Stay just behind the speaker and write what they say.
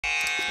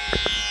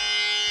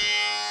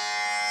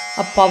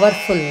a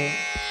powerful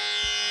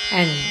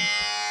and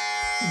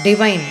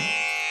divine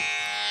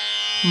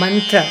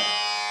mantra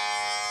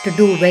to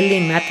do well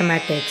in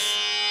mathematics,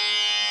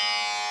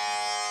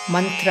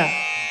 mantra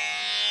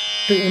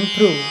to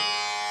improve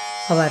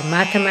our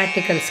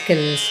mathematical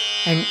skills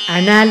and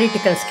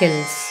analytical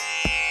skills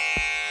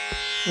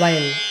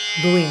while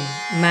doing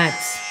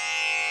maths.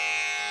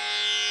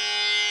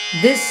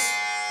 This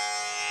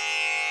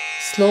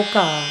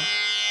sloka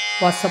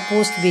was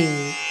supposed to be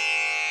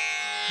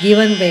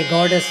given by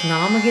goddess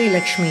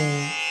Lakshmi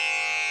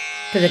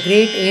to the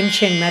great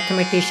ancient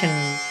mathematician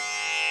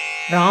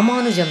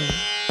Ramanujam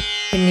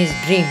in his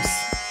dreams.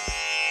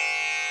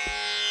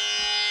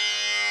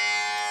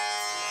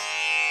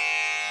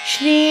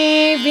 Shri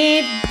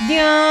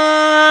Vidya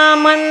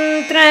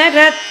mantra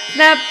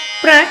Ratna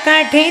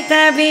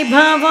Prakaditha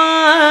Vibhava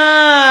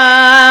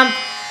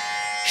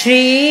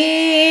Shri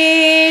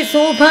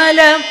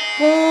Subala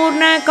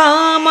Poorna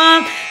Kaama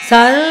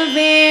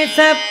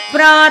Sarvesa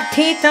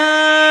Piraarth-thitha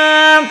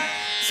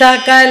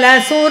Sakala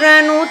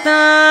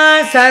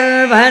Sooranuthaa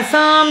Sarva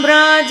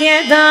Saamraajya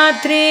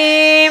Dhaatri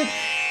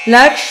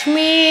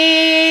Lakshmi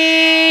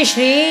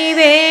Shri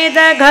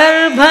Veda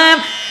Garbha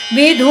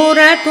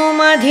Vithurathu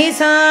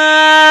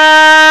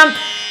Mathisaa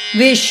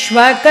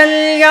Vishwa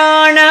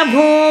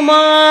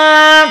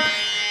Kalyaana-bhumaa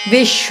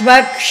Vishwa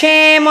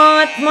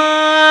Kshemaathma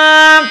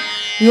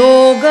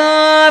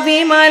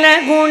Vimala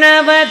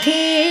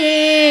Gunawathi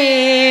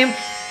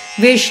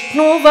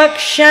Vishnu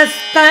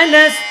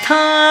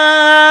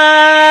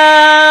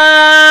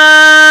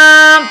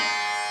Vakshastalasthaa.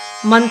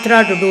 Mantra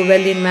to do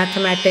well in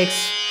mathematics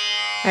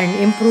and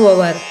improve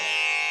our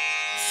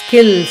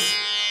skills,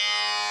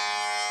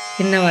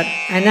 in our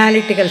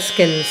analytical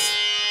skills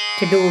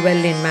to do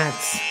well in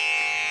maths.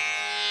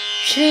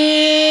 Shri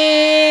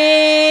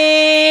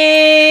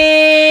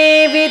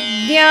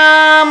Vidya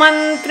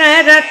mantra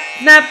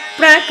Ratna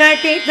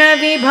Prakaditha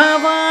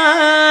Vibhava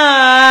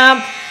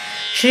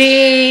Shri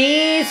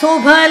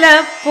Subala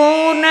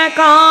Poorna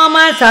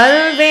Kaama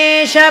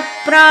Sarvesa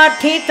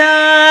Piraarth-thitha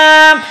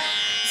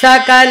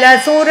Sakala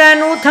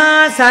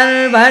Sooranuthaa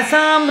Sarva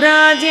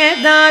Saamraajya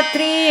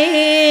Dhaatri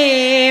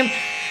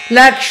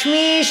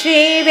Lakshmi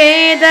Shri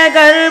Veda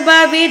Garbha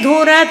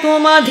Vithurathu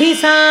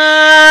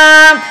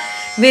Mathisaa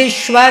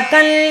Vishwa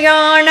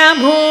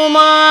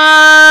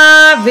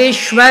Kalyaana-bhumaa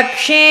Vishwa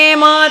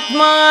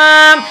Kshemaathma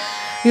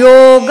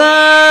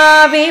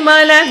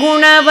Vimala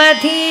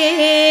Gunawathi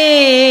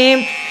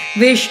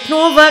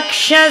Vishnu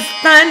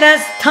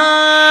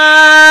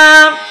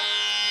Vakshastalasthaa.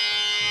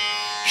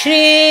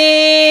 Shri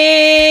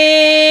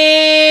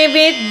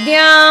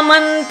Vidya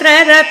mantra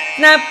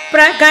Ratna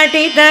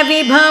Prakaditha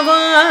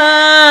Vibhava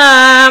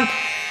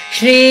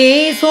Shri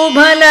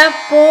Subala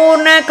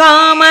Poorna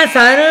Kaama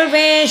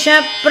Sarvesa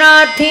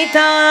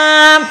Piraarth-thitha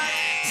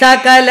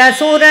Sakala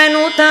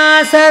Sooranuthaa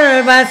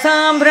Sarva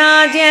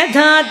Saamraajya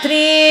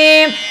Dhaatri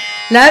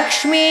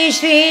Lakshmi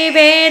Shri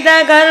Veda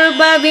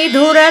Garbha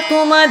Vithurathu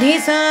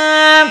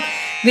Mathisaa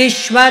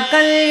Vishwa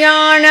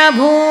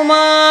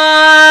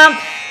Kalyaana-bhumaa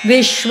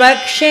Vishwa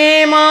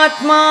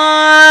Kshemaathma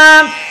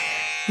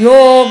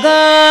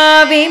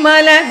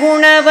Vimala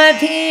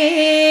Gunawathi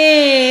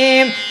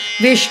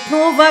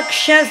Vishnu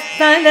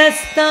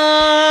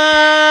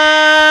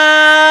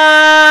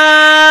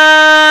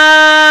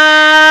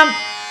Vakshastalasthaa.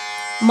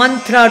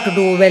 Mantra to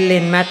do well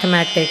in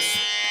mathematics.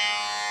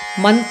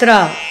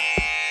 Mantra,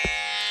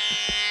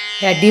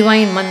 a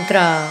divine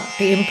mantra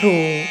to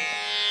improve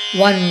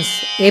one's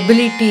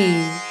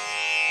ability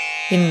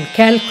in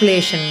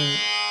calculation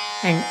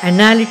and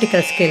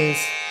analytical skills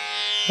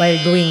while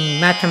doing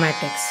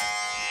mathematics.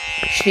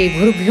 Shri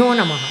Gurubhyo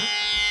Namaha.